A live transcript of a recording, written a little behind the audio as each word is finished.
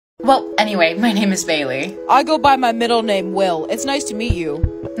Well, anyway, my name is Bailey. I go by my middle name, Will. It's nice to meet you.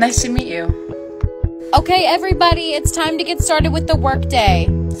 Nice to meet you. Okay, everybody, it's time to get started with the workday.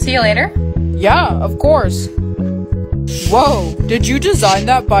 See you later. Yeah, of course. Whoa, did you design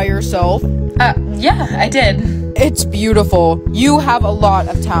that by yourself? Yeah, I did. It's beautiful. You have a lot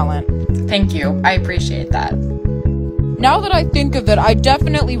of talent. Thank you. I appreciate that. Now that I think of it, I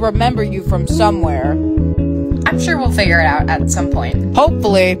definitely remember you from somewhere. I'm sure we'll figure it out at some point.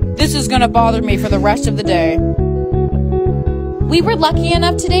 Hopefully. This is gonna bother me for the rest of the day. We were lucky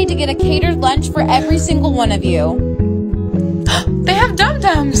enough today to get a catered lunch for every single one of you. They have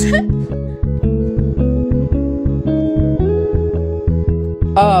dum-dums!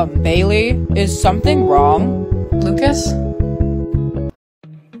 Bailey, is something wrong? Lucas?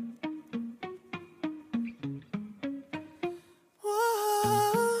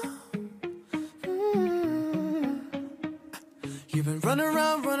 You've been running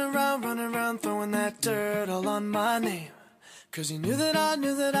around, throwing that dirt all on my name. 'Cause you knew that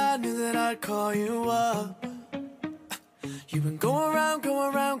I'd call you up. You've been going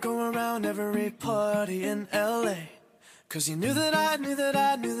around every party in LA. 'Cause you knew that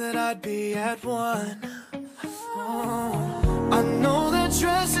I'd be at one. Oh, I know that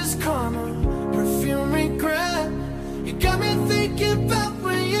dress is karma, perfume regret. You got me thinking about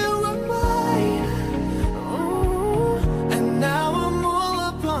when you were mine. Oh, and now I'm all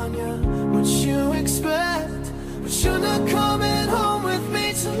up on you. What you expect? But you're not coming home with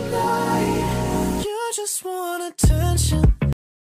me tonight. You just wanna